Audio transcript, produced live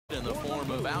in the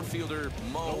form of outfielder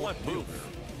Mo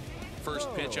Booth.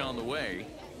 First pitch on the way.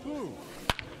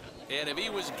 And if he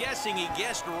was guessing, he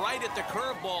guessed right at the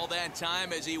curveball that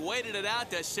time as he waited it out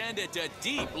to send it to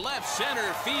deep left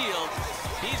center field.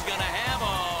 He's going to have a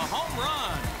home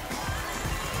run.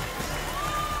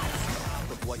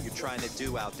 Of what you're trying to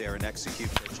do out there and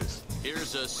execute pitches.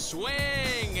 Here's a swing,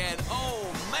 and oh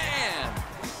man,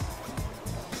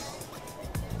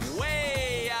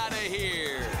 way out of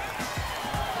here.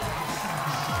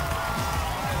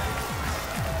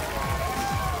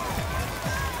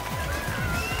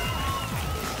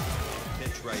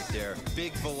 Right there.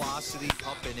 Big velocity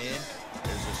up and in.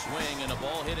 There's a swing and a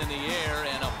ball hit in the air,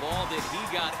 and a ball that he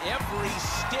got every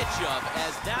stitch of,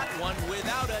 as that one,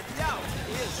 without a doubt,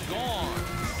 is gone.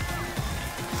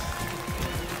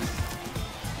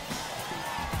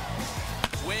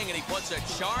 Swing, and he puts a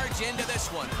charge into this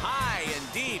one, high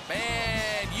and deep,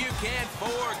 and you can't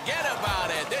forget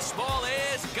about it. This ball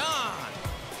is gone.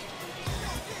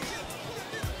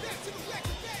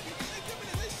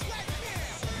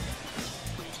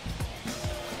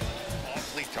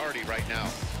 Tardy right now.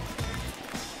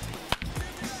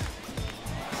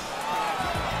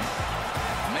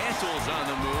 Mantle's on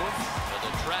the move, to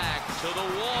the track, to the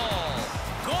wall,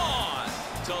 gone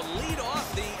to lead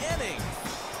off the inning.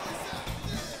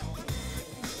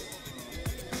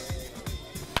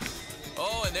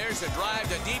 Oh, and there's a drive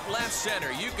to deep left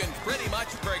center. You can pretty much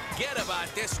forget about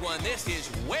this one. This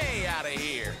is way out of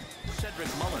here. Cedric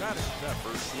Mullins.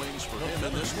 First swings for him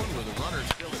in this one with a runner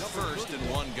still at first and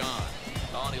one gone.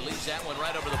 Oh, and he leaves that one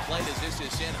right over the plate as this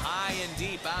is sent high and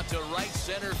deep out to right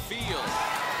center field.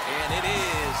 And it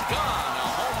is gone, a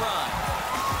home run.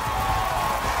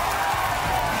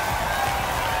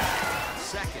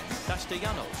 Second,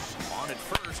 Castellanos on at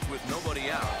first with nobody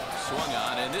out. Swung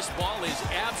on, and this ball is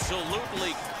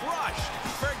absolutely crushed.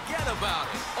 Forget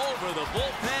about it. Over the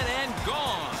bullpen and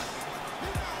gone.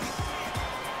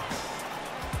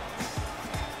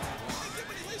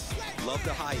 Love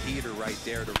the high heater right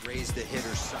there to raise the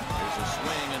hitter's side. There's a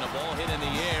swing and a ball hit in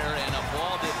the air, and a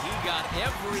ball that he got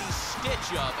every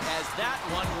stitch of, as that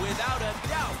one, without a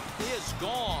doubt, is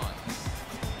gone.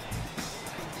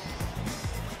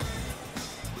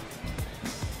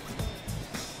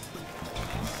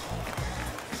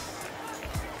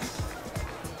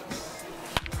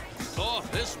 Oh,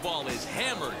 this ball is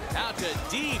hammered out to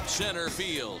deep center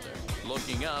field.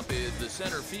 Looking up is the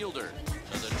center fielder.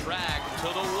 To the track, to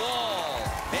the wall,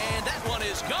 and that one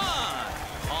is gone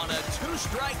on a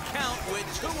two-strike count with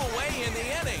two away in the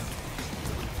inning.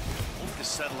 Hope to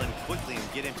settle in quickly and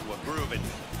get into a groove, and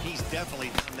he's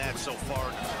definitely done that so far.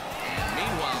 And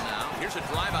meanwhile now, here's a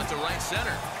drive out to right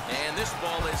center, and this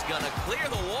ball is going to clear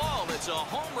the wall. It's a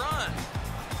home run.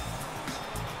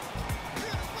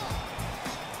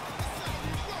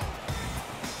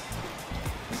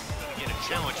 Gonna get a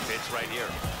challenge pitch right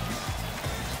here.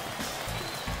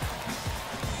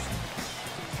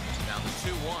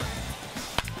 2-1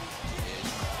 is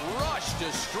rushed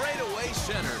to straightaway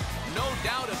center. No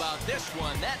doubt about this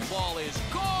one. That ball is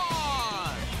gone.